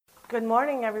Good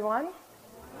morning, everyone.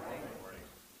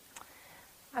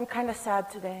 I'm kind of sad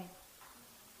today.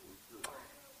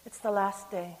 It's the last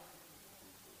day.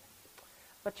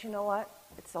 But you know what?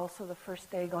 It's also the first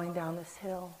day going down this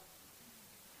hill.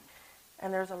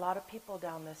 And there's a lot of people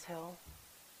down this hill.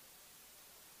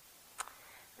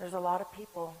 There's a lot of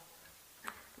people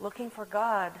looking for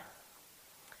God,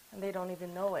 and they don't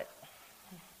even know it.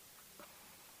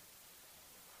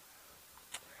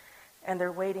 And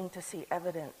they're waiting to see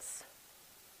evidence.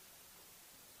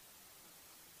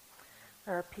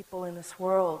 There are people in this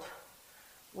world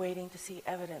waiting to see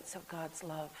evidence of God's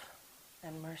love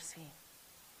and mercy.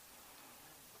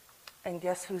 And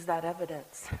guess who's that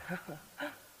evidence?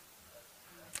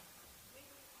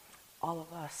 All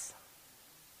of us.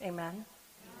 Amen? Amen.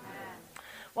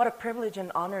 What a privilege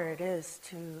and honor it is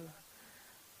to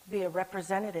be a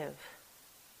representative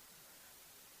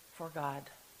for God.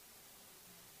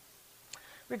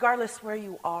 Regardless where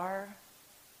you are,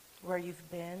 where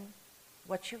you've been,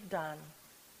 what you've done,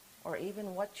 or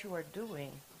even what you are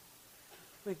doing,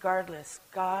 regardless,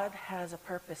 God has a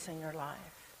purpose in your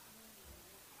life.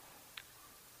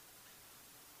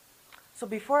 So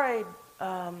before I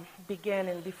begin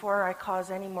and before I cause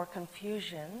any more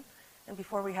confusion, and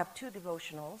before we have two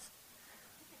devotionals,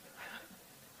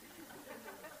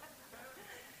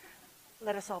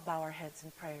 let us all bow our heads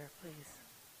in prayer, please.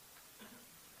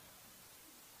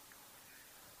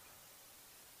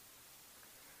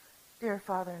 Dear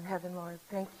Father in heaven, Lord,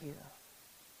 thank you.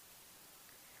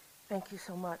 Thank you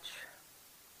so much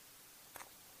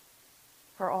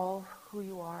for all who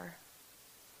you are.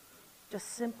 Just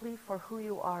simply for who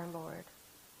you are, Lord.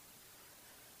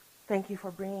 Thank you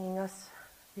for bringing us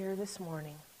here this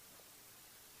morning,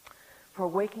 for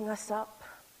waking us up,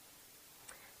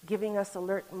 giving us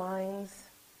alert minds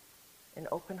and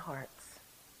open hearts.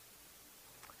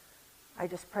 I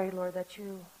just pray, Lord, that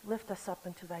you lift us up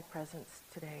into thy presence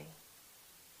today.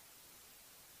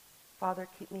 Father,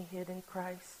 keep me hid in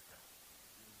Christ.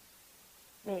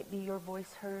 May it be your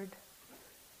voice heard.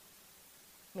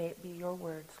 May it be your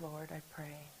words, Lord, I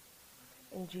pray.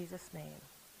 In Jesus' name,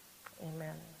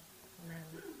 amen. Amen.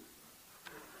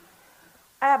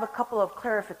 I have a couple of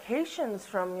clarifications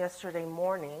from yesterday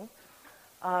morning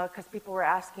because people were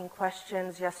asking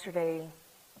questions yesterday.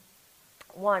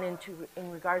 One,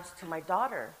 in regards to my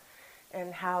daughter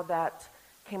and how that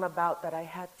came about that I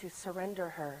had to surrender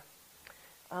her.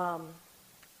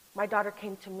 My daughter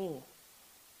came to me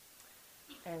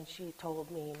and she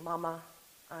told me, Mama,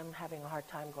 I'm having a hard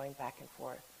time going back and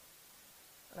forth.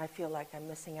 And I feel like I'm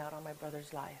missing out on my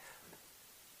brother's life.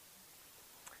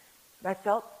 And I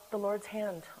felt the Lord's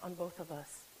hand on both of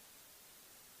us.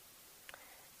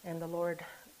 And the Lord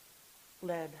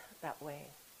led that way.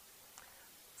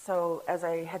 So as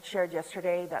I had shared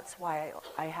yesterday, that's why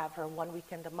I have her one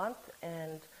weekend a month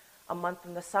and a month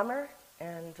in the summer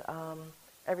and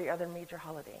every other major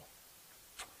holiday.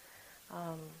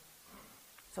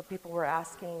 So people were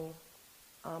asking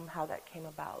how that came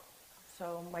about.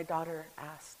 So my daughter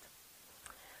asked.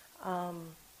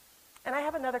 And I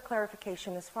have another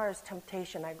clarification as far as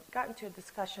temptation. I got into a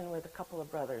discussion with a couple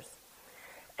of brothers.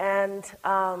 And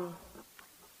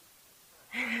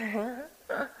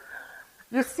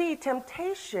you see,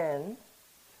 temptation,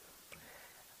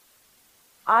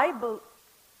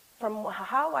 from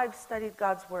how I've studied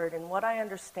God's Word and what I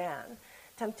understand,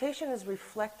 temptation is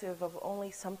reflective of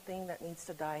only something that needs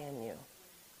to die in you.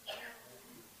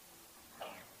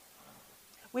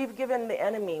 We've given the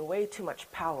enemy way too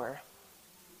much power.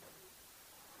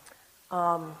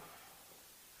 And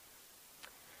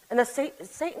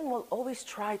Satan will always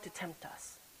try to tempt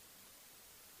us.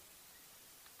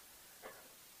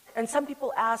 And some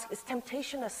people ask, is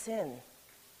temptation a sin?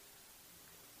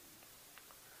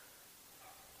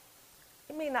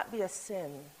 It may not be a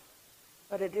sin,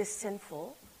 but it is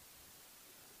sinful.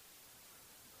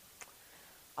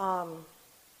 And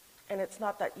it's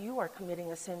not that you are committing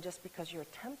a sin just because you're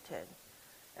tempted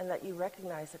and that you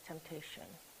recognize the temptation.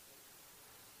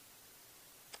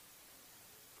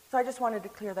 So I just wanted to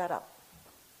clear that up.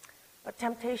 But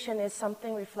temptation is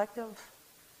something reflective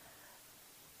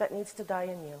that needs to die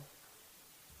in you.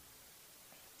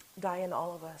 Die in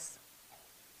all of us.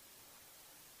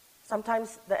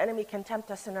 Sometimes the enemy can tempt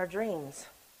us in our dreams.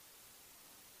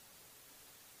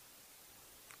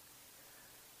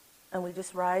 And we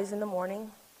just rise in the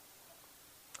morning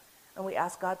and we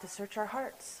ask God to search our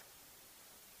hearts.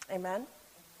 Amen?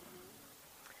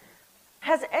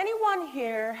 Has anyone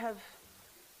here,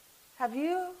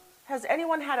 has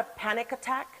anyone had a panic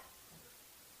attack?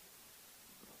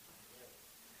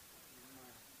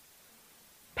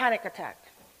 Panic attack.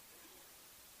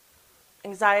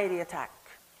 Anxiety attack.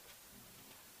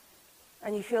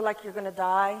 and you feel like you're going to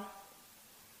die,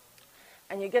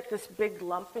 and you get this big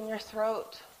lump in your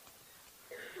throat.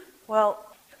 Well,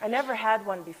 I never had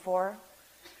one before,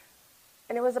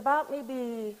 and it was about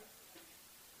maybe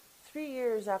 3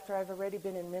 years after I've already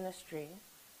been in ministry,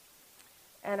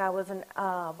 and I was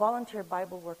a volunteer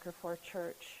Bible worker for a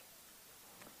church,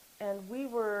 and we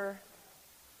were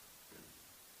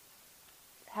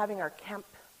having our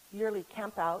yearly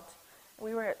camp out.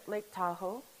 We were at Lake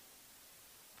Tahoe.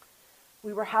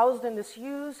 We were housed in this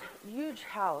huge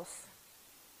house.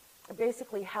 It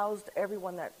basically housed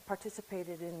everyone that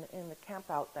participated in the camp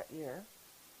out that year.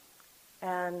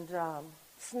 And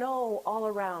snow all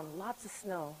around, lots of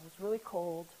snow. It was really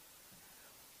cold.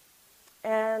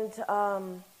 And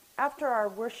after our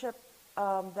worship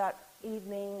that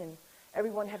evening and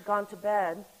everyone had gone to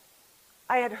bed,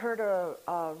 I had heard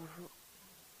a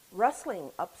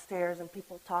rustling upstairs and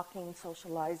people talking,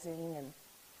 socializing,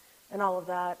 and all of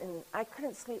that. And I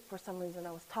couldn't sleep for some reason.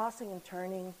 I was tossing and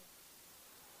turning.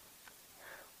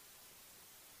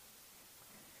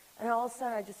 And all of a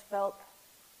sudden I just felt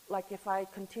like if I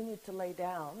continued to lay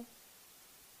down,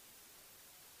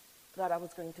 that I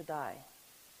was going to die.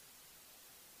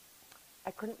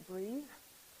 I couldn't breathe.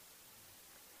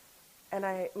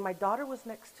 And my daughter was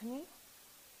next to me,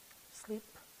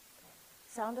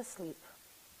 sound asleep.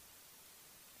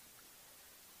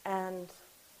 And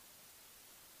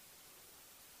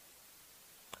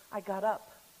I got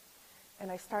up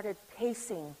and I started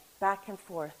pacing back and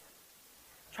forth,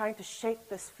 trying to shake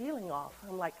this feeling off.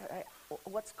 I'm like,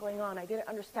 what's going on? I didn't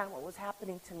understand what was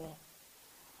happening to me.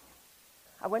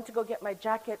 I went to go get my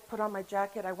jacket, put on my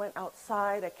jacket. I went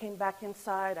outside. I came back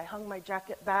inside. I hung my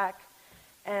jacket back,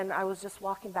 and I was just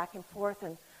walking back and forth.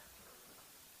 And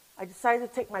I decided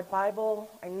to take my Bible.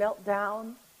 I knelt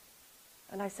down,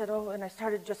 and I said, and I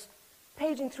started just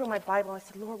paging through my Bible. I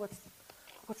said, Lord,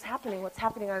 what's happening? What's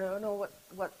happening? I don't know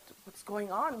what's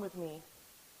going on with me.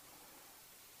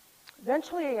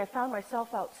 Eventually, I found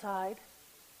myself outside,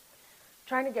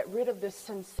 trying to get rid of this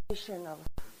sensation of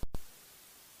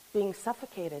being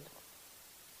suffocated.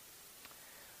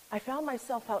 I found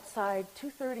myself outside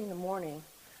 2:30 in the morning,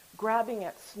 grabbing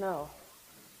at snow,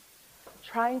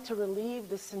 trying to relieve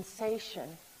the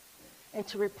sensation and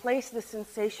to replace the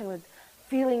sensation with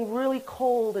feeling really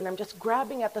cold, and I'm just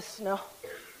grabbing at the snow.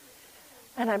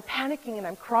 And I'm panicking and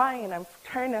I'm crying and I'm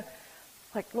trying to,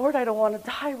 like, Lord, I don't want to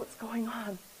die. What's going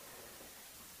on?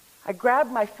 I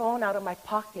grabbed my phone out of my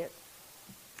pocket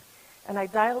and I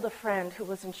dialed a friend who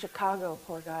was in Chicago,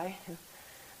 poor guy.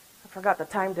 I forgot the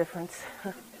time difference.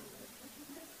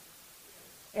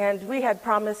 And we had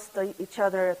promised each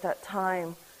other at that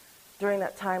time, during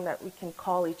that time, that we can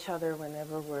call each other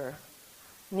whenever we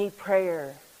need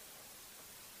prayer.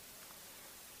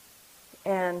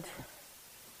 And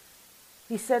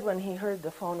he said when he heard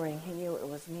the phone ring, he knew it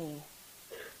was me.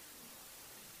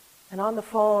 And on the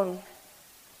phone,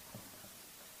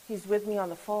 he's with me on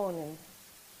the phone, and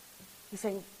he's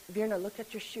saying, Virna, look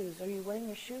at your shoes. Are you wearing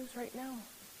your shoes right now?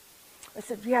 I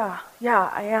said, yeah,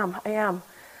 I am.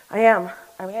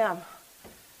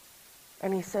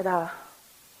 And he said,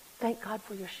 thank God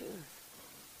for your shoes.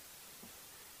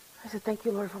 I said, thank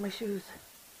you, Lord, for my shoes.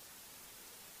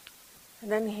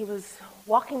 And then he was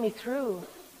walking me through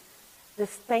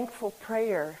this thankful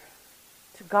prayer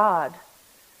to God,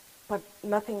 but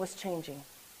nothing was changing.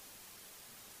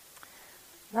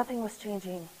 Nothing was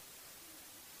changing.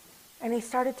 And he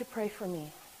started to pray for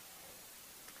me.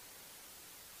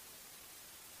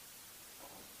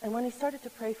 And when he started to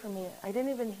pray for me, I didn't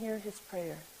even hear his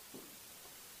prayer.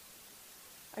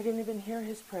 I didn't even hear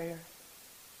his prayer.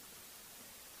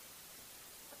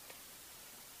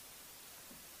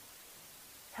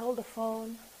 Held the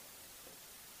phone.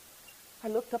 I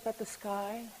looked up at the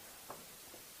sky.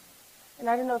 And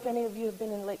I don't know if any of you have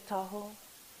been in Lake Tahoe.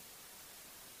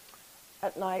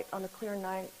 At night, on a clear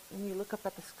night, when you look up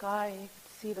at the sky, you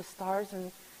can see the stars,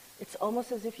 and it's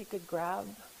almost as if you could grab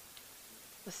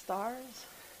the stars.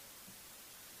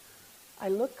 I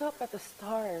look up at the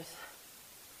stars,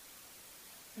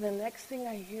 and the next thing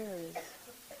I hear is,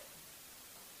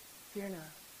 Virna,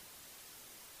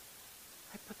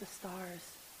 I put the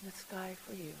stars in the sky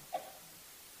for you.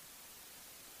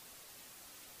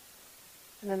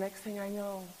 And the next thing I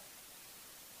know,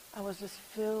 I was just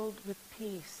filled with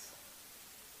peace.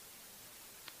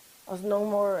 I was no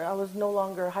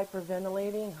longer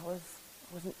hyperventilating. I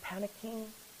wasn't panicking.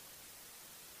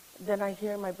 Then I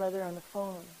hear my brother on the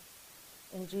phone.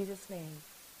 In Jesus' name,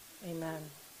 amen.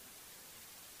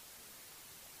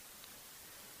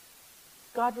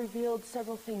 God revealed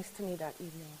several things to me that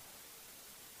evening.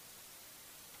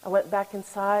 I went back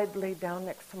inside, laid down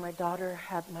next to my daughter,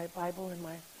 had my Bible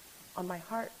on my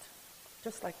heart,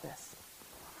 just like this.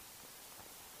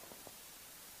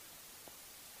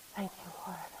 Thank you,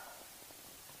 Lord.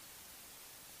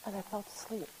 And I fell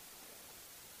asleep.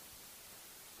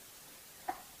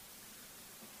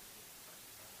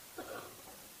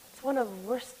 It's one of the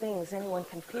worst things anyone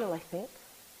can feel, I think,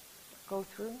 go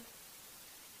through.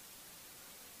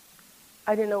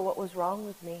 I didn't know what was wrong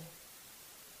with me.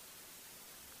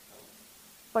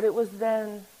 But it was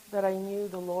then that I knew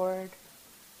the Lord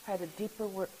had a deeper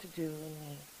work to do in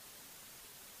me.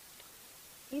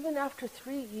 Even after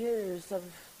 3 years of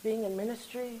being in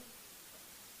ministry,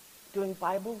 doing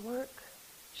Bible work,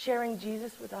 sharing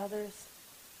Jesus with others,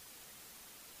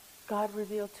 God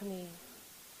revealed to me,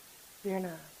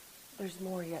 Virna, there's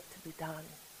more yet to be done.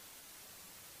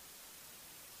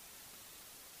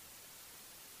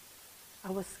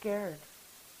 I was scared.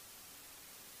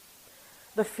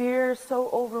 The fear so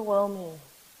overwhelming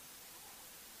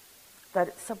that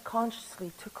it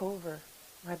subconsciously took over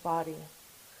my body,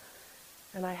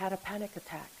 and I had a panic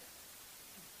attack.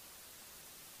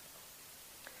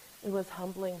 It was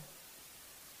humbling.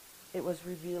 It was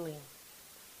revealing.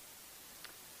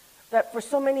 That for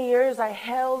so many years I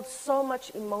held so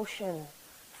much emotion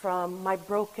from my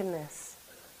brokenness,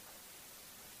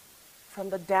 from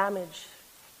the damage.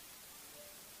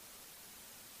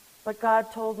 But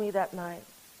God told me that night,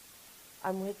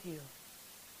 I'm with you.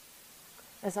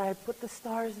 As I had put the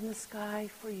stars in the sky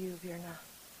for you, Virna,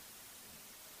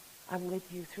 I'm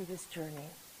with you through this journey.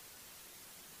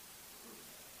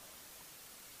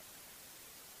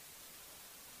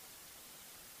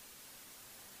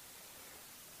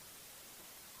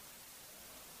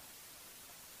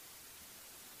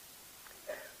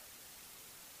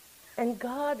 And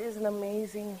God is an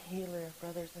amazing healer,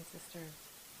 brothers and sisters.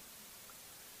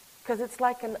 Because it's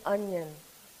like an onion.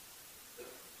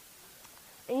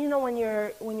 And you know when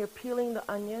you're peeling the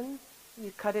onion,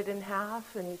 you cut it in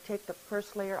half and you take the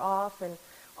first layer off and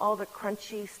all the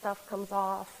crunchy stuff comes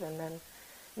off, and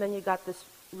then you got this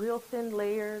real thin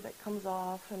layer that comes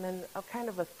off, and then a kind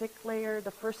of a thick layer,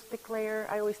 the first thick layer,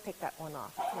 I always take that one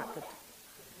off. It's not good.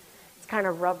 It's kind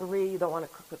of rubbery, you don't want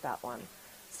to cook with that one.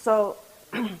 So,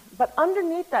 but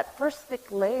underneath that first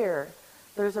thick layer,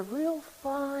 there's a real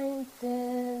fine,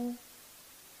 thin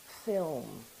film,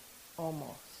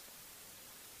 almost,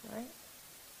 right?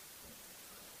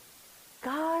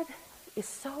 God is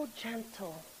so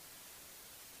gentle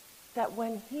that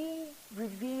when he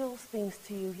reveals things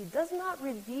to you, he does not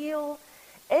reveal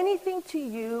anything to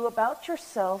you about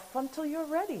yourself until you're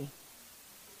ready.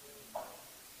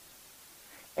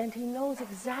 And he knows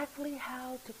exactly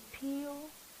how to peel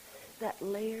that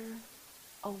layer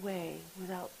away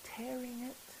without tearing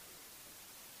it,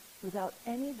 without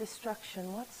any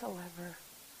destruction whatsoever.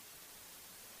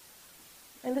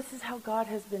 And this is how God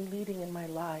has been leading in my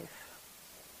life.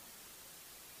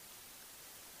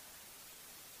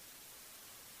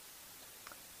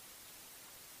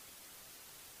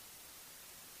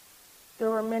 There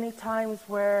were many times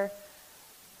where,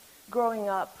 growing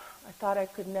up, I thought I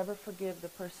could never forgive the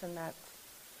person that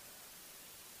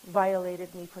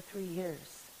violated me for 3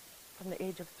 years, from the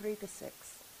age of 3 to 6.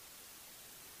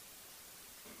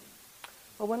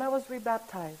 But when I was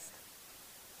rebaptized,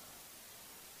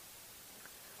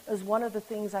 it was one of the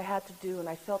things I had to do, and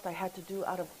I felt I had to do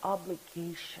out of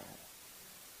obligation.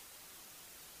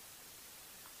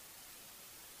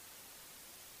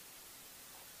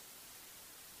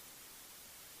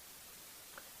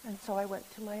 And so I went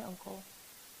to my uncle,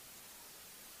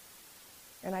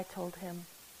 and I told him,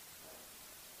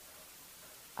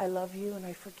 I love you and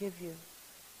I forgive you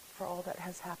for all that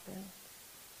has happened.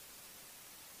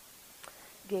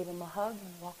 Gave him a hug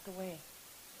and walked away.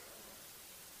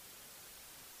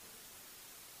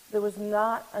 There was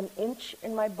not an inch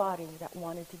in my body that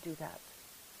wanted to do that.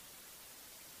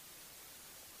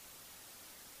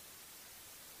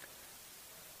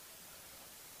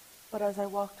 But as I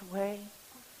walked away,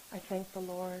 I thanked the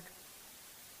Lord.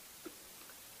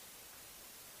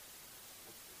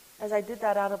 As I did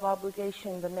that out of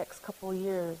obligation the next couple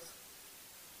years,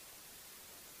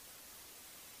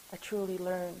 I truly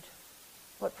learned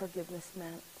what forgiveness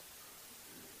meant.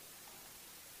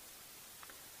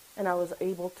 And I was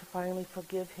able to finally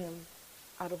forgive him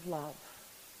out of love.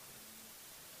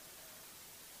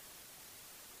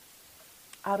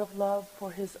 Out of love for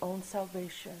his own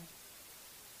salvation.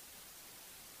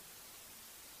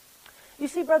 You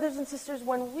see, brothers and sisters,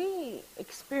 when we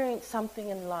experience something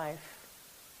in life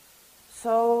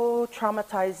so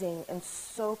traumatizing and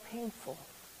so painful,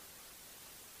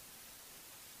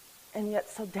 and yet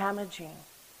so damaging,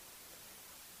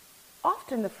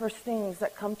 often the first things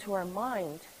that come to our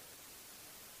mind,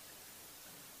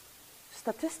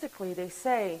 statistically they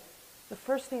say, the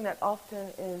first thing that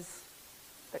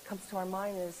comes to our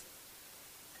mind is,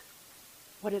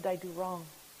 what did I do wrong?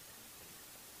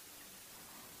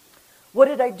 What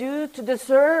did I do to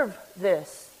deserve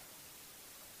this?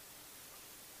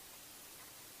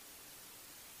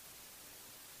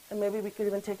 And maybe we could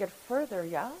even take it further,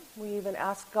 yeah? We even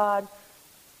ask God,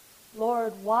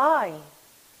 Lord, why?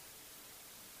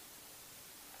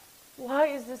 Why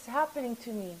is this happening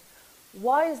to me?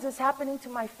 Why is this happening to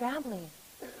my family?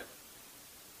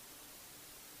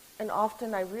 And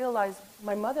often I realize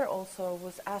my mother also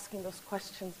was asking those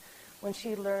questions when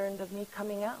she learned of me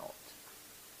coming out.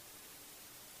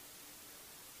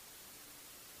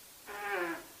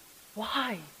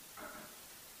 Why?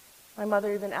 My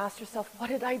mother even asked herself, what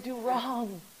did I do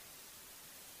wrong?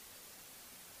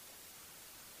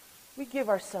 We give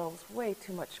ourselves way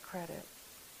too much credit.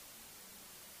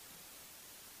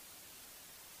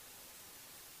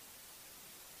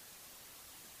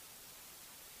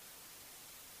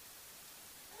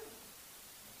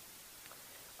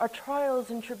 Our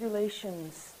trials and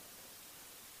tribulations,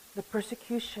 the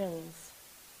persecutions,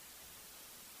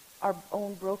 our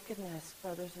own brokenness,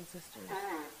 brothers and sisters,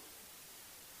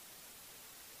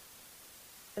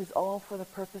 is all for the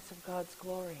purpose of God's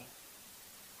glory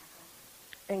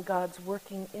and God's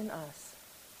working in us.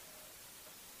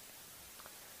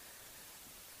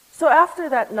 So after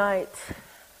that night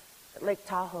at Lake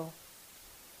Tahoe,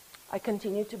 I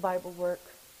continued to Bible work.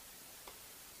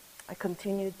 I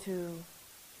continued to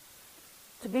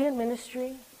be in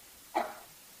ministry. I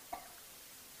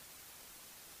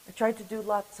tried to do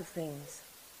lots of things.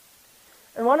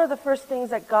 And one of the first things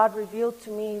that God revealed to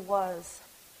me was,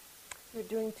 you're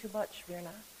doing too much,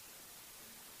 Virna.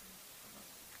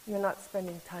 You're not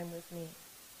spending time with me.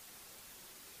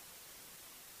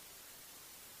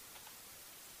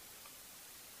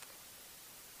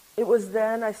 It was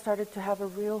then I started to have a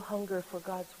real hunger for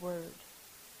God's Word.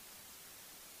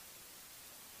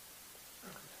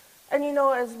 And you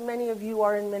know, as many of you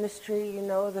are in ministry, you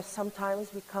know that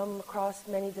sometimes we come across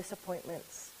many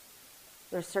disappointments.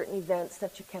 There are certain events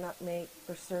that you cannot make.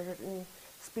 There are certain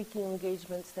speaking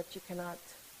engagements that you cannot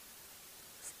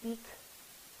speak.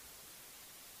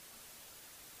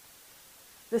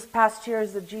 This past year,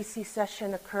 as the GC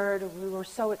session occurred, we were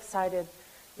so excited.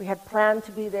 We had planned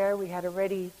to be there. We had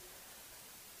already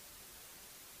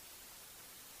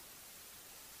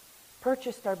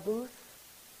purchased our booth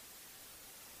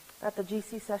at the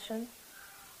GC session.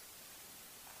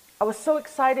 I was so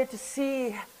excited to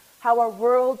see how our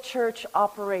world church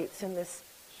operates in this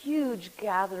huge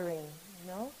gathering, you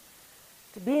know,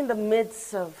 to be in the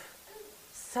midst of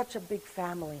such a big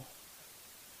family.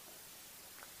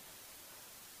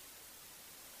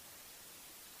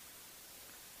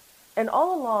 And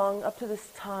all along, up to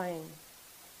this time,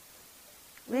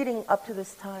 leading up to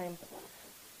this time,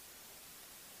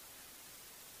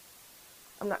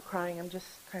 I'm not crying, I'm just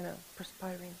kind of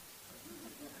perspiring.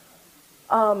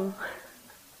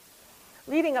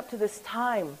 Leading up to this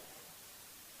time,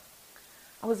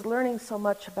 I was learning so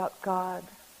much about God.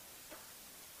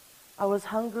 I was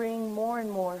hungering more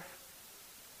and more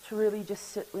to really just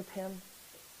sit with Him.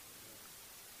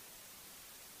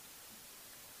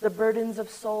 The burdens of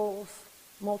souls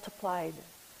multiplied.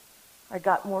 I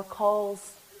got more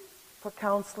calls for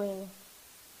counseling,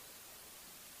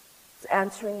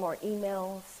 answering more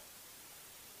emails.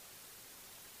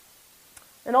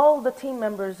 And all the team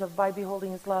members of By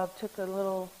Beholding His Love took a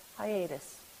little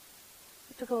hiatus.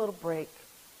 We took a little break.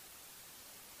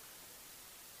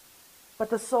 But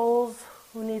the souls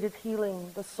who needed healing,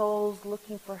 the souls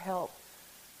looking for help,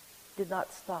 did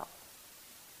not stop.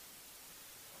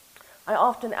 I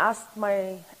often asked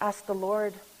the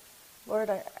Lord,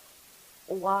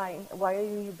 why? Why are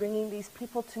you bringing these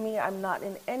people to me? I'm not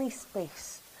in any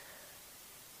space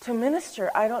to minister.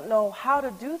 I don't know how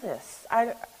to do this.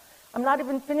 I'm not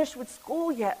even finished with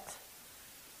school yet.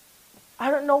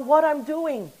 I don't know what I'm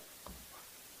doing.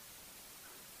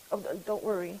 Oh, don't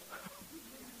worry.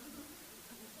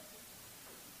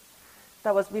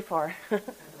 That was before.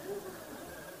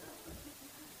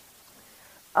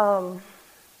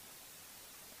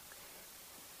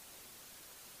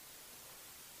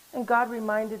 And God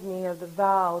reminded me of the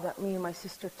vow that me and my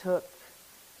sister took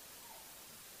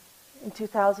in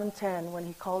 2010 when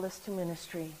He called us to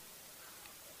ministry.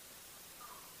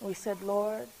 We said,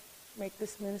 Lord, make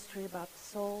this ministry about the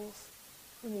souls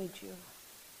who need you.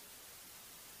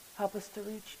 Help us to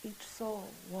reach each soul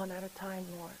one at a time,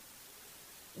 Lord.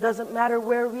 It doesn't matter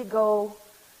where we go.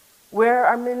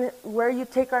 where you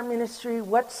take our ministry,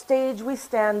 what stage we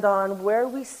stand on, where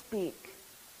we speak.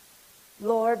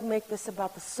 Lord, make this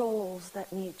about the souls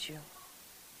that need you.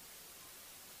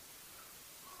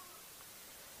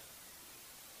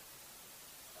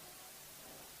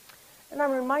 And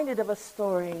I'm reminded of a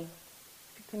story.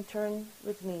 If you can turn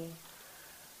with me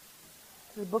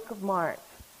to the book of Mark.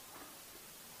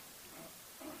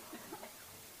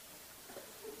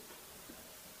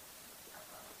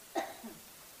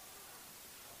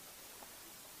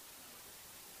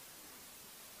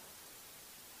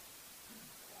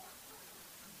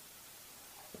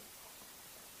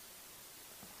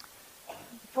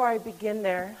 Before I begin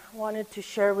there, I wanted to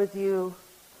share with you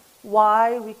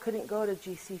why we couldn't go to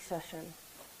GC session.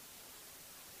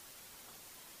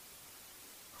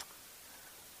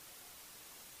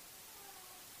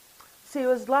 See, it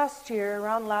was last year,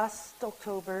 around last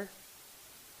October,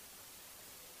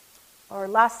 or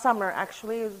last summer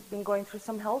actually. I've been going through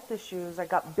some health issues. I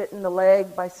got bit in the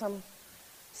leg by some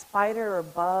spider or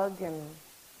bug, and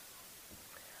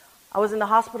I was in the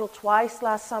hospital twice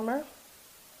last summer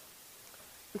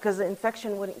because the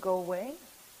infection wouldn't go away.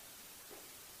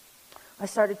 I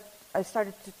started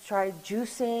to try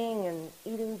juicing and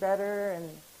eating better and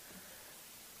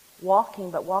walking,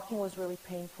 but walking was really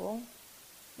painful.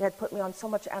 They had put me on so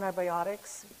much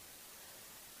antibiotics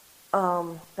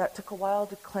that took a while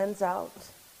to cleanse out.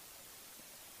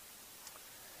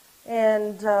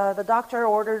 And the doctor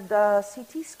ordered a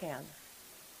CT scan.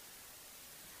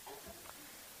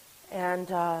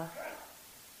 And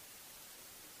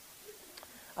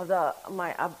of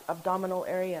my abdominal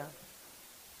area.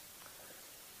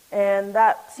 And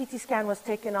that CT scan was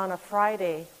taken on a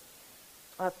Thursday.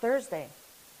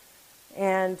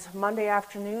 And Monday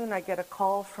afternoon, I get a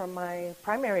call from my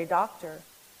primary doctor.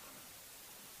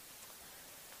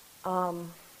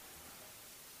 And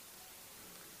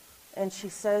she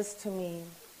says to me,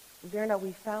 Virna,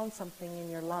 we found something in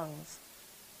your lungs.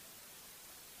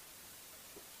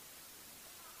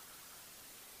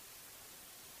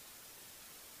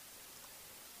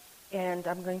 And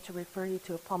I'm going to refer you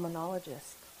to a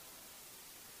pulmonologist.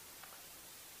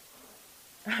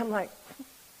 I'm like,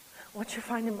 what you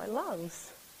find in my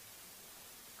lungs?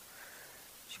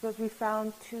 She goes, we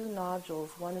found 2 nodules.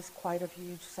 One is quite of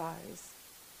huge size.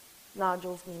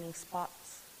 Nodules meaning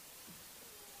spots.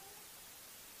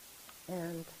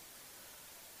 And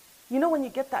you know when you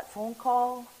get that phone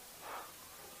call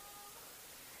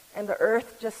and the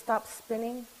earth just stops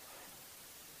spinning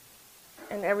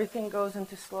and everything goes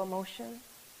into slow motion?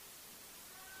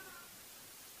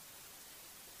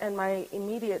 And my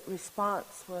immediate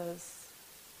response was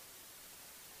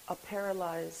a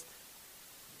paralyzed,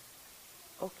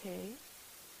 okay.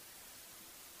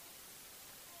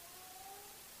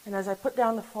 And as I put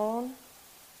down the phone,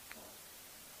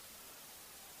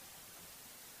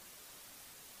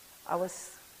 I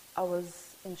was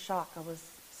in shock. I was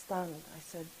stunned. I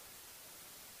said,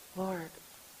 Lord,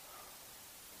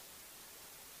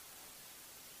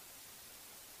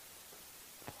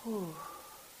 what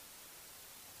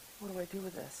do I do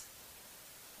with this?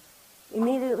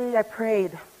 Immediately I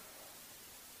prayed,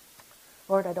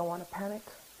 Lord, I don't want to panic.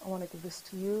 I want to give this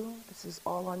to you. This is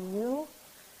all on you.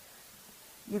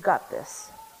 You got this.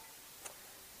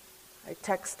 I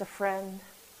text a friend,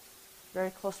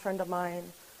 very close friend of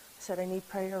mine, said, I need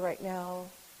prayer right now.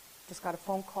 Just got a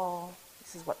phone call.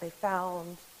 This is what they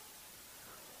found.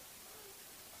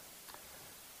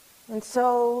 And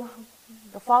so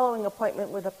the following appointment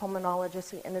with a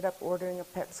pulmonologist, he ended up ordering a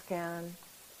PET scan,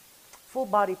 full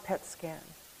body PET scan.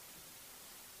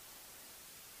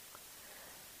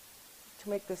 To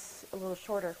make this a little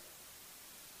shorter,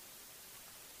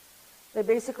 they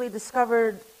basically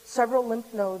discovered several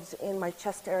lymph nodes in my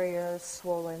chest area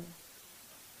swollen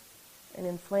and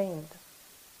inflamed,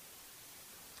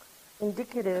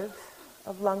 indicative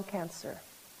of lung cancer.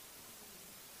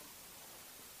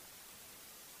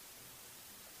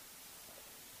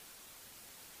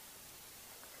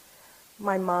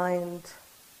 My mind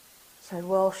said,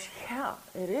 well, yeah,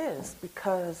 it is,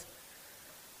 because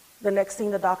the next thing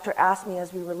the doctor asked me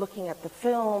as we were looking at the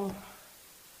film,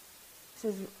 he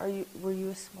says, were you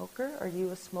a smoker? Are you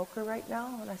a smoker right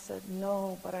now? And I said,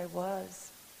 no, but I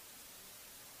was.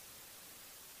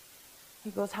 He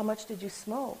goes, how much did you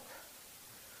smoke?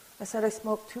 I said, I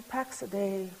smoked 2 packs a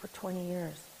day for 20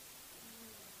 years.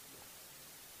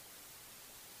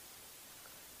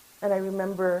 And I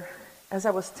remember, as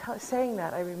I was saying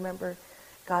that, I remember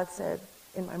God said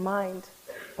in my mind,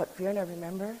 but Virna,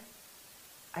 remember,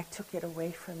 I took it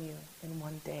away from you in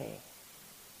one day.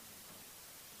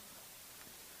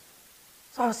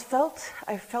 So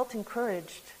I felt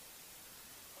encouraged.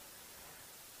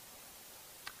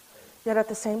 Yet at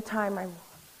the same time, I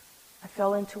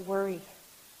fell into worry.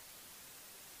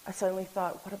 I suddenly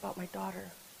thought, what about my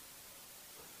daughter?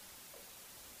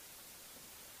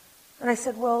 And I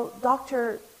said, well,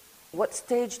 doctor, what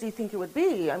stage do you think it would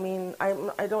be? I mean,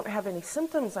 I don't have any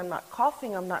symptoms. I'm not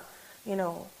coughing. I'm not,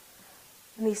 And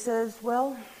he says,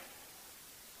 well,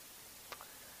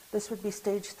 this would be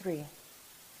stage 3.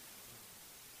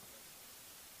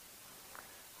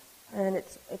 And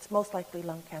it's most likely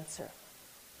lung cancer.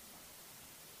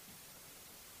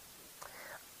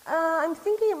 I'm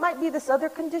thinking it might be this other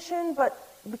condition, but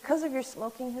because of your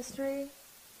smoking history.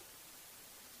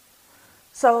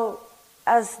 So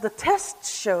as the test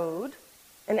showed,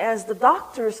 and as the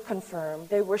doctors confirmed,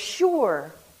 they were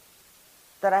sure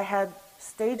that I had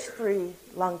stage 3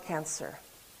 lung cancer.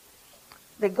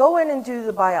 They go in and do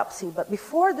the biopsy, but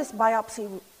before this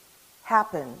biopsy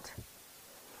happened,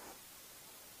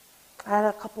 I had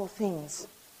a couple of things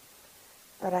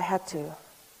that I had to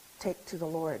take to the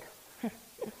Lord.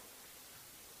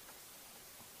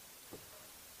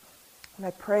 And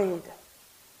I prayed,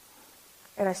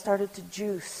 and I started to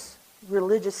juice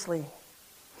religiously.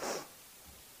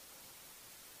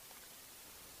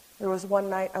 There was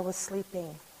one night I was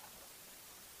sleeping,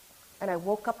 and I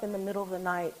woke up in the middle of the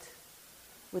night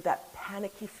with that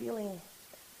panicky feeling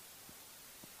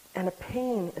and a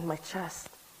pain in my chest,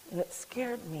 and it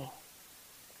scared me.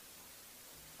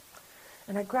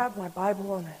 And I grabbed my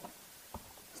Bible and I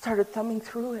started thumbing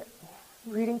through it,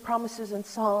 reading promises and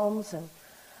Psalms, and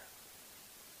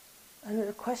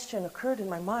a question occurred in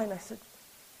my mind. I said,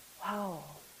 wow,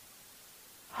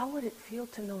 how would it feel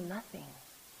to know nothing?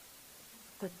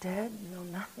 The dead know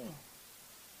nothing.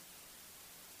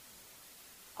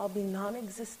 I'll be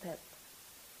non-existent.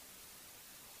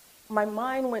 My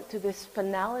mind went to this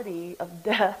finality of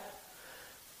death.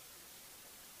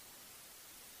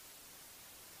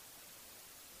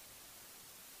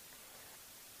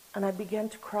 And I began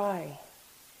to cry.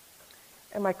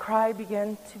 And my cry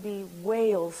began to be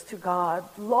wails to God.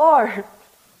 Lord,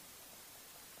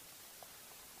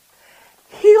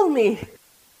 heal me.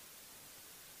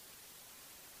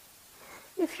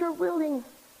 If you're willing,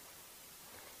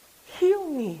 heal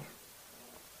me.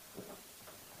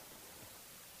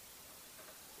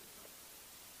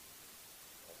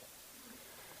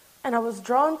 And I was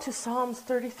drawn to Psalms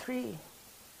 33,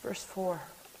 verse 4.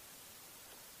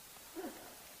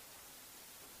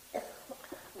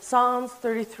 Psalms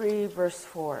 33, verse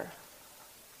 4.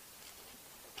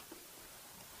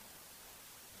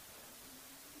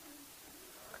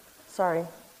 Sorry,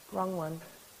 wrong one.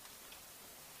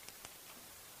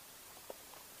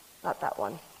 Not that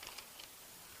one.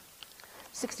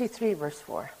 63, verse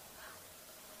 4.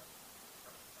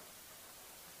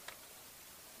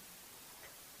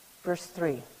 Verse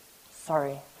 3.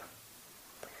 Sorry.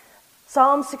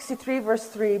 Psalm 63, verse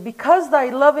 3. Because thy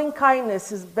loving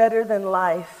kindness is better than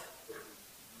life,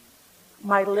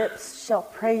 my lips shall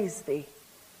praise thee.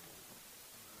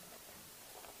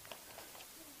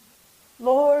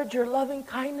 Lord, your loving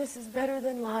kindness is better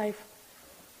than life.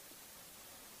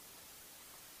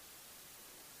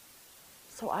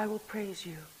 So I will praise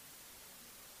you.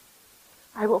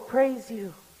 I will praise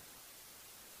you.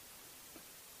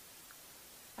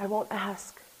 I won't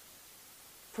ask,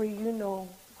 for you know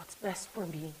what's best for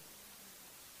me.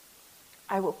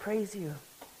 I will praise you.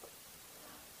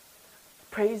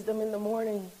 Praise them in the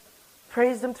morning.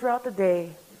 Praise them throughout the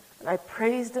day. And I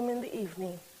praised them in the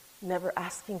evening, never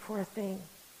asking for a thing.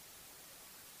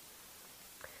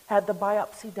 Had the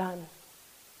biopsy done.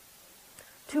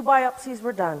 2 biopsies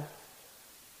were done.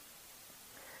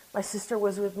 My sister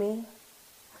was with me.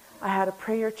 I had a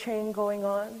prayer chain going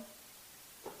on.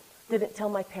 Didn't tell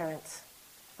my parents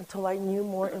until I knew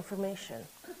more information.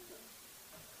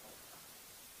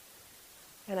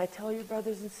 And I tell you,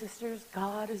 brothers and sisters,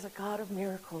 God is a God of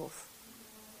miracles.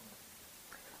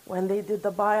 When they did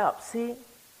the biopsy,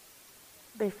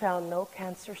 they found no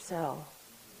cancer cell.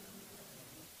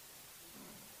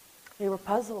 They were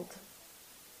puzzled.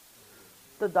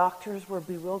 The doctors were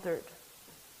bewildered.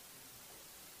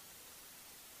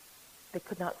 They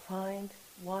could not find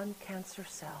one cancer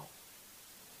cell.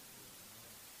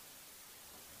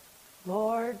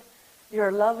 Lord,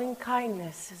 your loving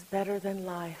kindness is better than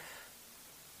life.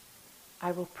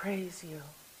 I will praise you.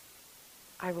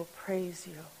 I will praise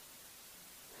you.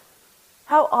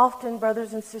 How often,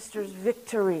 brothers and sisters,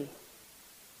 victory,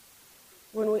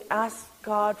 when we ask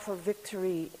God for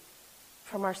victory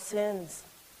from our sins,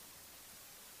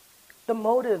 the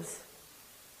motives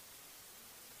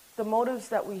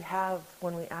that we have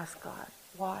when we ask God,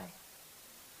 why?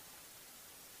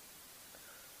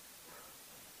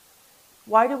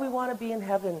 Why do we want to be in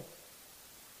heaven?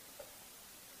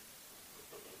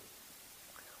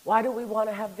 Why do we want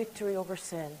to have victory over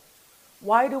sin?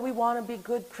 Why do we want to be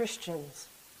good Christians?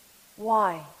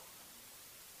 Why?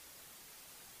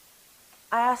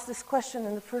 I asked this question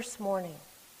in the first morning.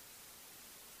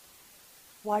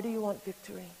 Why do you want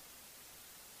victory?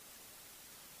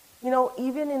 You know,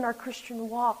 even in our Christian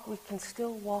walk, we can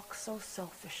still walk so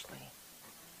selfishly.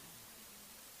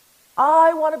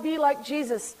 I want to be like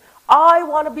Jesus. I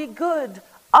want to be good.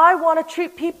 I want to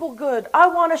treat people good. I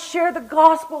want to share the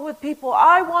gospel with people.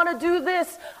 I want to do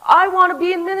this. I want to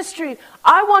be in ministry.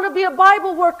 I want to be a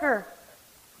Bible worker.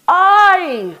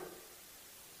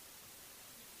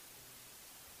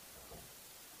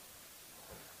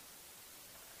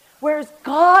 Whereas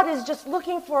God is just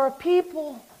looking for a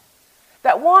people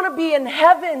that want to be in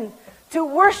heaven to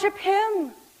worship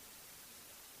Him,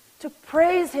 to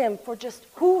praise Him for just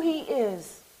who He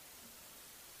is.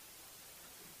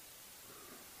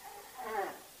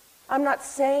 I'm not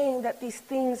saying that these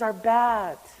things are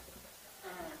bad.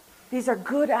 These are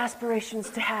good aspirations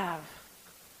to have.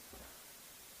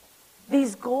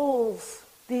 These goals,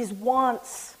 these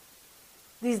wants,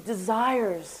 these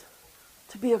desires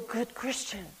to be a good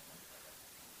Christian.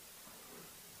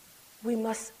 We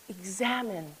must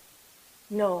examine.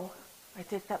 No, I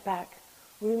take that back.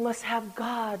 We must have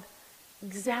God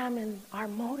examine our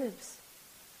motives.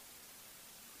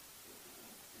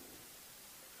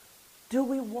 Do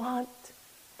we want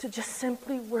to just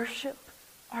simply worship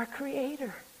our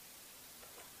Creator?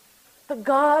 The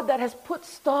God that has put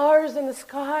stars in the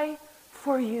sky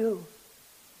for you.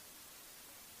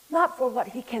 Not for what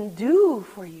He can do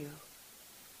for you.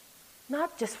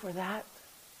 Not just for that.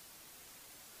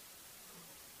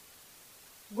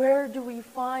 Where do we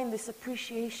find this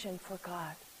appreciation for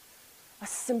God? A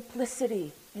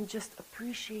simplicity in just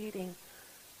appreciating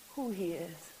who He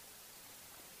is.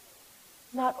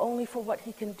 Not only for what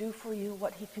He can do for you,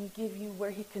 what He can give you,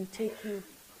 where He can take you,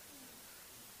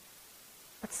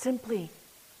 but simply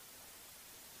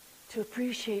to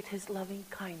appreciate His loving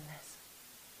kindness.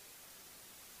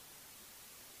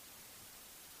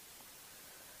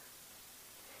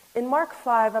 In Mark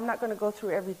 5, I'm not going to go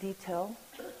through every detail.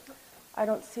 I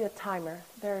don't see a timer.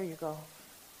 There you go.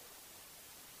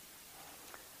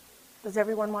 Does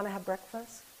everyone want to have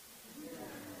breakfast?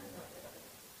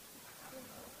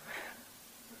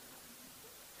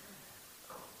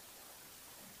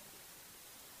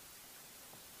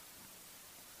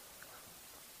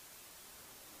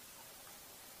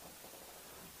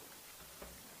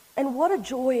 And what a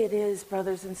joy it is,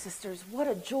 brothers and sisters, what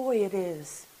a joy it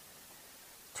is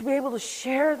to be able to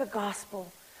share the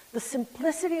gospel, the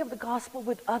simplicity of the gospel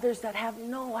with others that have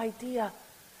no idea,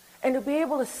 and to be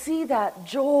able to see that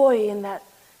joy and that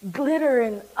glitter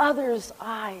in others'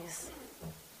 eyes.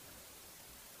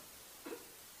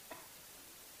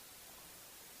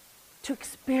 To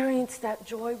experience that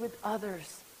joy with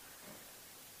others.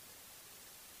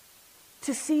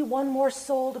 To see one more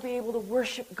soul to be able to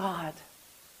worship God.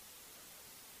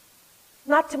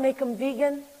 Not to make them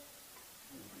vegan.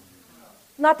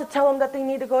 Not to tell them that they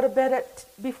need to go to bed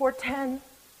before 10.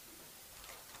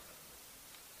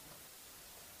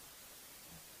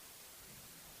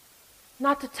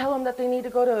 Not to tell them that they need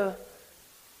to go to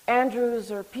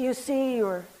Andrews or PUC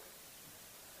or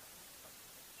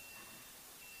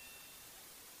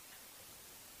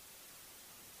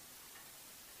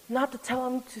not to tell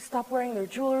them to stop wearing their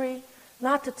jewelry,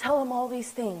 not to tell them all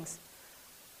these things,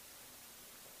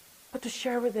 but to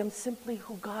share with them simply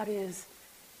who God is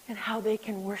and how they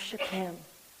can worship Him.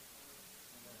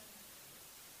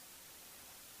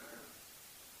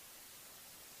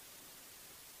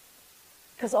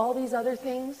 Because all these other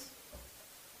things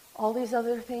will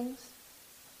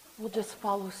just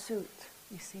follow suit,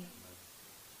 you see.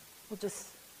 Will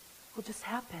just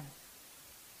happen.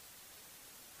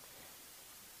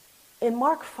 In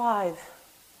Mark 5,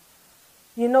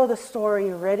 you know the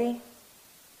story already.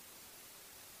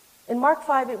 In Mark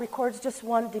 5, it records just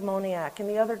one demoniac. In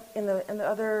the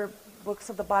other books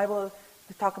of the Bible,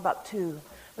 they talk about two.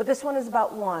 But this one is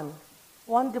about one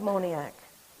demoniac.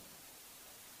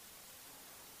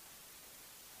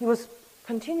 He was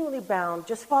continually bound.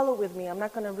 Just follow with me. I'm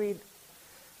not going to read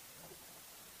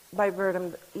by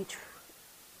verbatim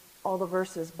all the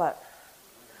verses, but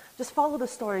just follow the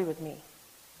story with me.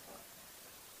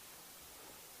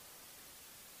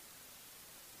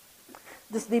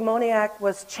 This demoniac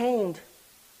was chained,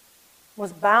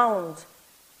 was bound.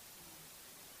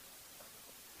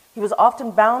 He was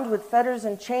often bound with fetters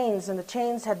and chains, and the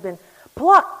chains had been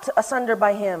plucked asunder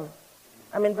by him.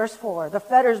 I'm in verse 4. The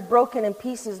fetters broken in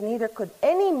pieces, neither could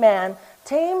any man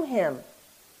tame him.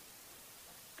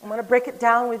 I'm going to break it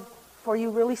down for you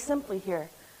really simply here.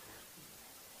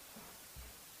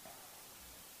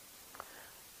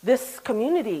 This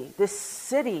community, this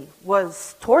city,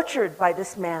 was tortured by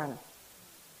this man.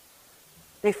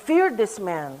 They feared this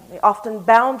man. They often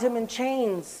bound him in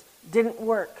chains. Didn't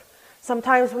work.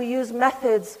 Sometimes we use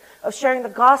methods of sharing the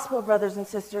gospel, brothers and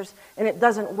sisters, and it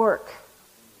doesn't work.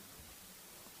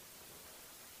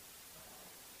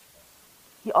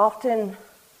 He often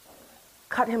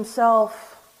cut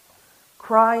himself,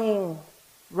 crying,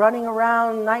 running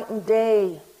around night and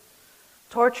day,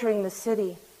 torturing the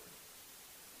city.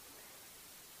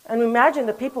 And imagine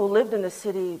the people who lived in the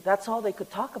city, that's all they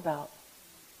could talk about.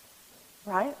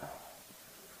 Right?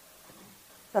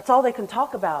 That's all they can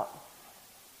talk about.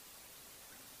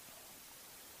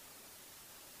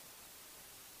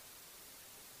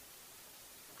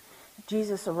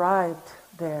 Jesus arrived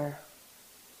there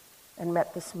and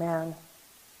met this man.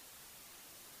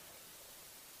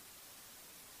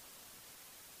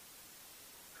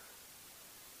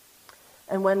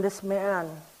 And when this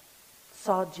man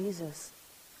saw Jesus,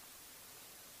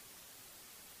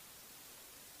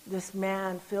 this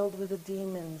man filled with the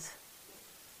demons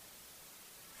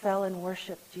fell and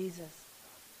worshiped Jesus.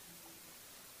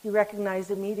 He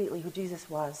recognized immediately who Jesus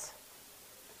was.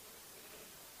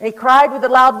 And he cried with a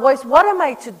loud voice, "What am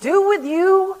I to do with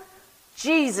you,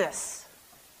 Jesus,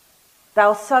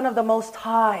 thou Son of the Most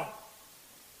High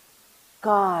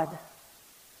God?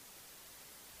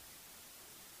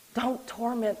 Don't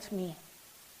torment me."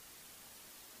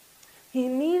 He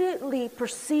immediately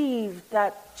perceived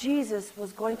that Jesus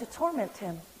was going to torment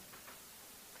him.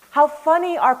 How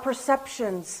funny our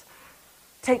perceptions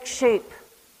take shape.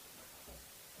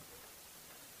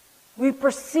 We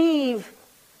perceive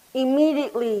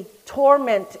immediately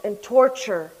torment and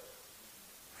torture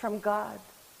from God.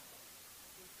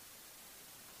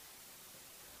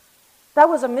 That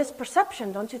was a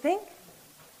misperception, don't you think?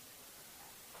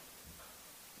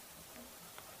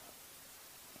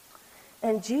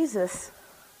 And Jesus,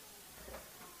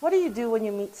 what do you do when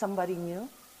you meet somebody new?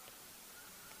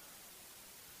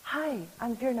 "Hi,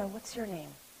 I'm Virna. What's your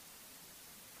name?"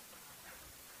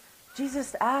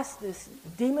 Jesus asked this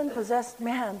demon-possessed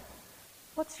man,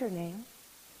 "What's your name?"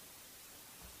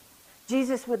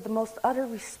 Jesus, with the most utter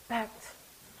respect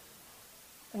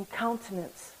and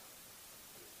countenance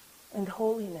and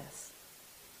holiness,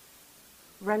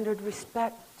 rendered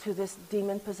respect to this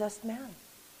demon-possessed man.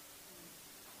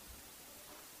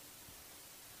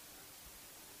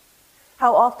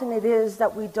 How often it is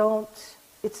that we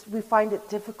find it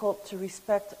difficult to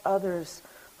respect others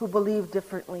who believe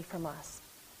differently from us.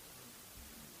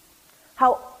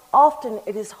 How often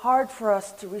it is hard for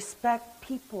us to respect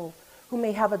people who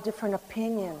may have a different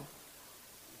opinion.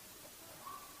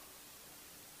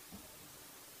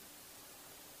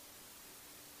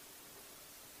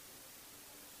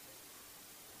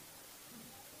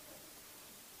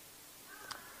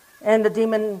 And the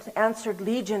demon answered,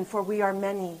 "Legion, for we are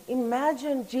many."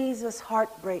 Imagine Jesus'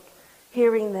 heartbreak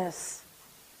hearing this.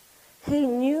 He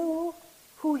knew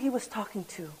who he was talking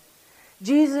to.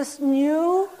 Jesus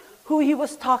knew who he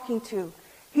was talking to.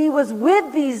 He was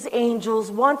with these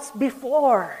angels once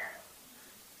before.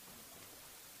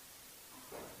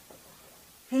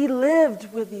 He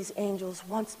lived with these angels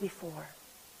once before.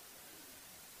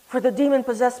 For the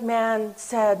demon-possessed man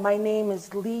said, "My name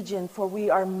is Legion, for we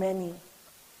are many."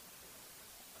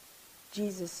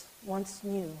 Jesus once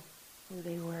knew who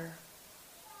they were.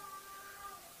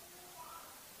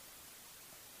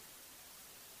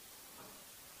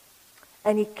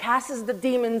 And he casts the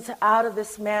demons out of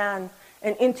this man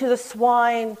and into the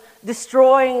swine,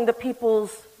 destroying the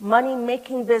people's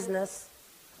money-making business.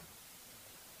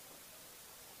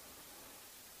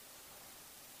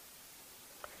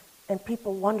 And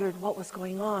people wondered what was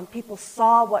going on. People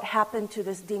saw what happened to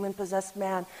this demon-possessed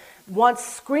man. Once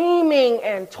screaming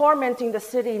and tormenting the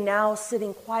city, now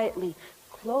sitting quietly,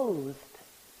 clothed,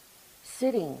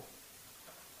 sitting,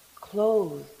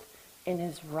 clothed in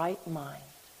his right mind.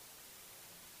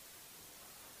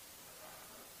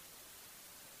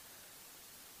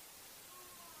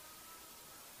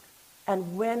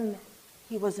 And when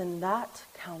he was in that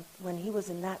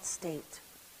state,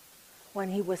 when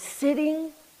he was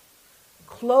sitting,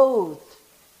 clothed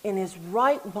in his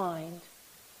right mind,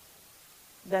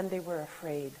 then they were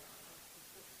afraid.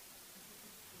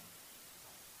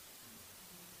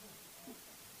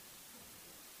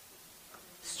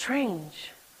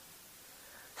 Strange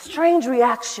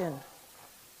reaction.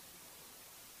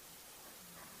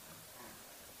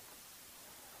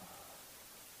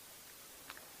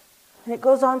 And it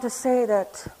goes on to say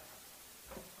that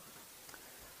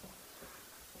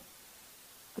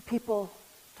the people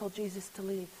told Jesus to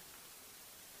leave.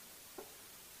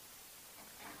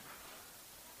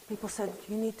 People said,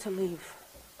 "You need to leave."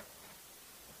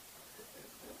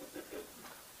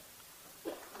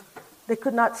 They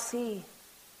could not see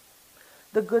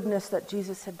the goodness that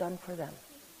Jesus had done for them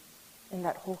in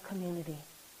that whole community,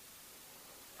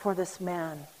 for this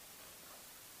man.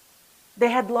 They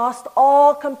had lost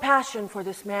all compassion for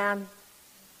this man.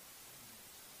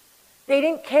 They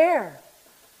didn't care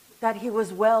that he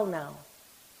was well now.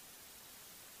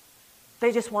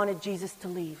 They just wanted Jesus to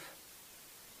leave.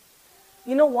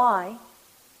 You know why?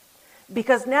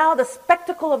 Because now the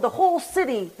spectacle of the whole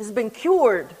city has been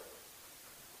cured.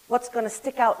 What's going to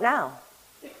stick out now?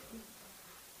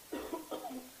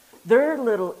 Their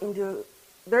little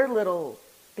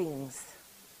things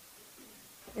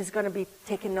is going to be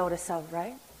taken notice of,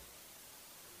 right?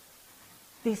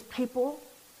 These people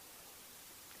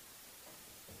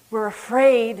were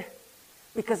afraid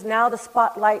because now the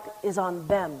spotlight is on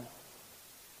them.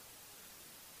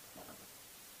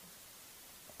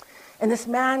 And this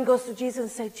man goes to Jesus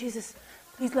and says, Jesus,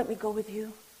 please let me go with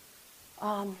you.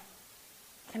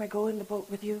 Can I go in the boat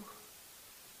with you?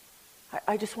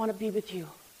 I just want to be with you.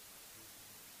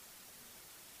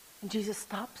 And Jesus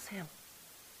stops him.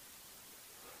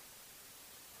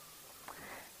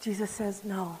 Jesus says,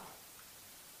 no.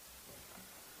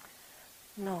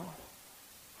 No.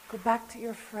 Go back to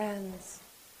your friends.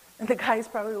 And the guy's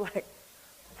probably like,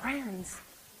 friends?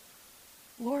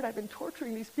 Lord, I've been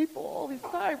torturing these people all this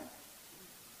time.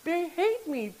 They hate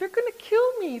me. They're going to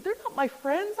kill me. They're not my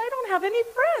friends. I don't have any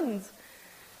friends.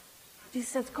 Jesus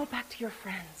says, go back to your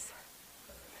friends.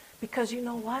 Because you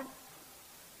know what?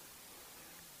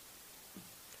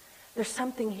 There's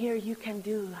something here you can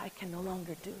do I can no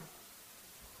longer do.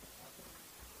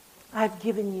 I've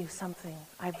given you something.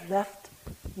 I've left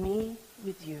me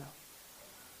with you.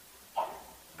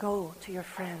 Go to your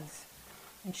friends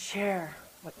and share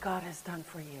what God has done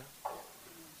for you.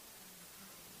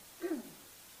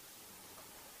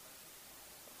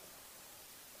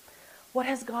 What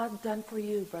has God done for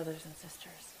you, brothers and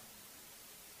sisters?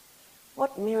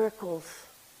 What miracles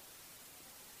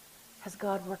has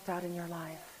God worked out in your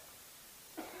life?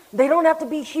 They don't have to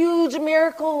be huge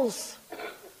miracles.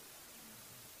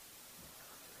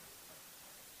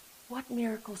 What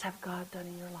miracles have God done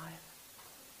in your life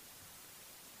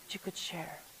that you could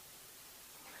share?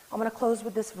 I'm going to close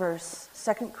with this verse,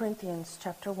 2 Corinthians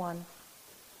chapter 1.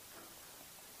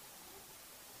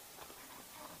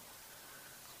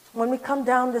 When we come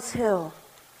down this hill,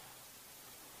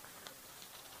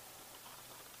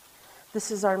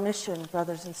 this is our mission,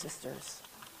 brothers and sisters.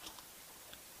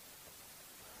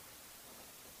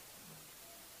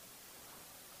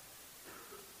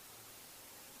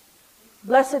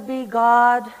 Blessed be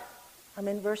God. I'm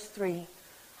in verse 3.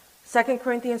 2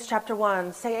 Corinthians chapter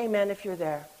 1. Say amen if you're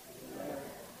there. Amen.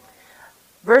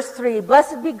 Verse 3.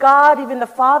 Blessed be God, even the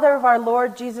Father of our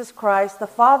Lord Jesus Christ, the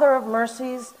Father of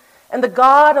mercies, and the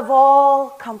God of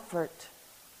all comfort,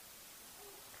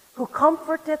 who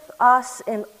comforteth us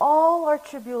in all our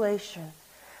tribulation,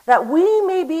 that we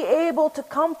may be able to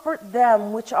comfort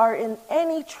them which are in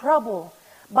any trouble,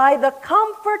 by the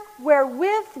comfort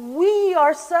wherewith we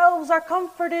ourselves are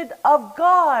comforted of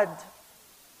God.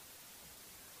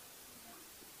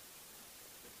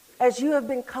 As you have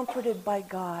been comforted by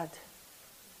God,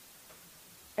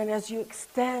 and as you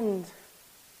extend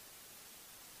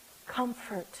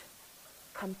comfort,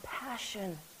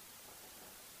 compassion,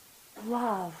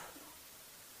 love,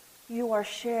 you are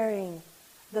sharing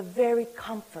the very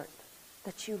comfort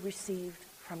that you received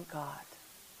from God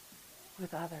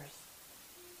with others.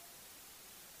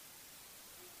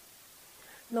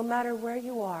 No matter where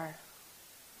you are,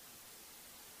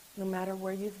 no matter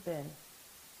where you've been,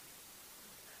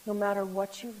 no matter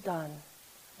what you've done,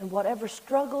 and whatever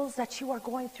struggles that you are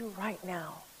going through right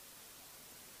now,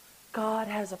 God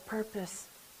has a purpose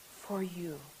for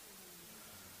you.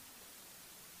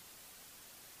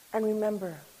 And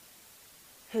remember,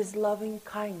 His loving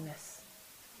kindness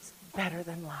is better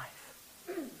than life.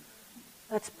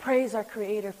 Let's praise our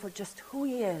Creator for just who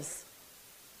He is.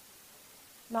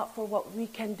 Not for what we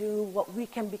can do, what we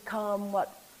can become,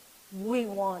 what we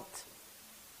want,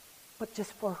 but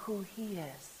just for who He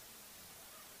is.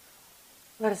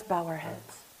 Let us bow our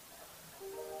heads.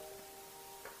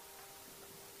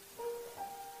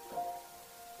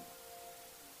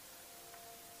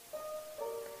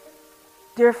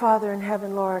 Dear Father in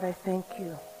heaven, Lord, I thank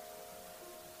you.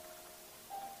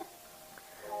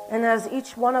 And as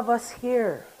each one of us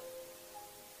here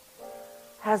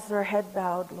has their head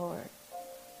bowed, Lord,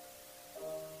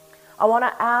 I want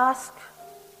to ask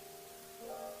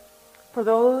for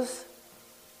those,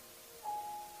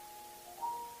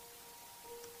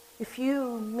 if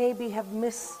you maybe have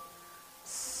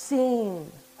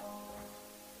seen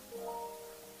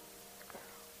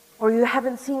or you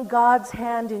haven't seen God's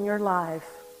hand in your life,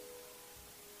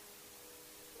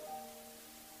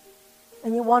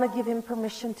 and you want to give Him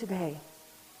permission today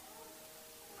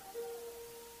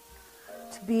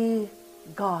to be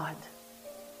God.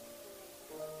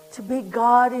 To be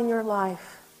God in your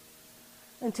life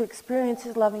and to experience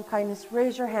His loving kindness,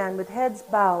 raise your hand with heads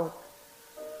bowed.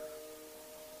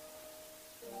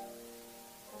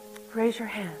 Raise your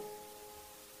hand.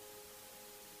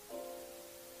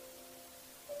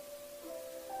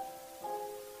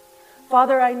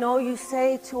 Father, I know you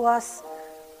say to us,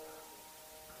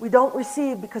 we don't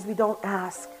receive because we don't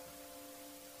ask.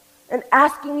 And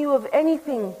asking you of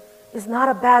anything is not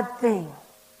a bad thing.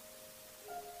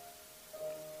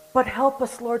 But help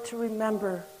us, Lord, to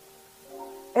remember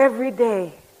every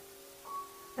day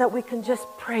that we can just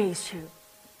praise you.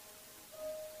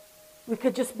 We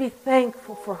could just be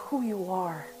thankful for who you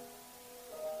are.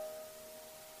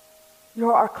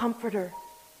 You're our comforter,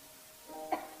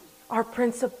 our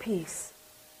Prince of Peace,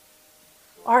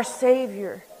 our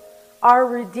Savior, our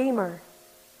Redeemer,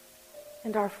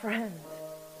 and our friend.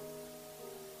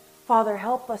 Father,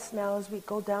 help us now as we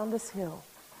go down this hill,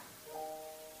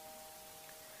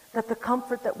 that the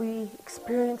comfort that we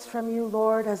experience from you,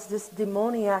 Lord, as this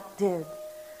demoniac did,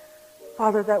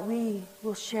 Father, that we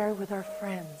will share with our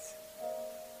friends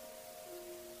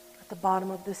at the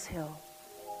bottom of this hill.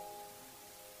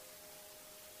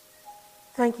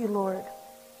 Thank you, Lord.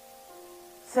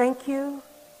 Thank you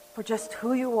for just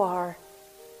who you are,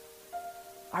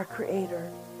 our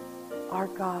Creator, our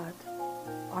God,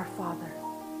 our Father.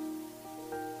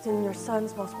 It's in your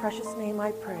Son's most precious name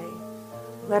I pray.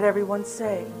 Let everyone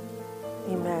say,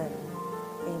 Amen.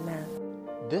 Amen.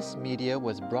 This media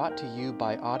was brought to you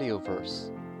by Audioverse,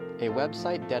 a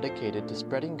website dedicated to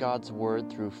spreading God's Word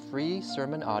through free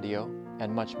sermon audio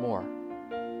and much more.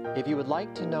 If you would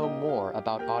like to know more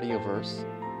about Audioverse,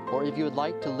 or if you would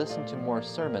like to listen to more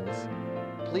sermons,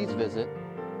 please visit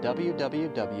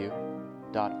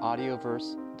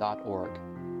www.audioverse.org.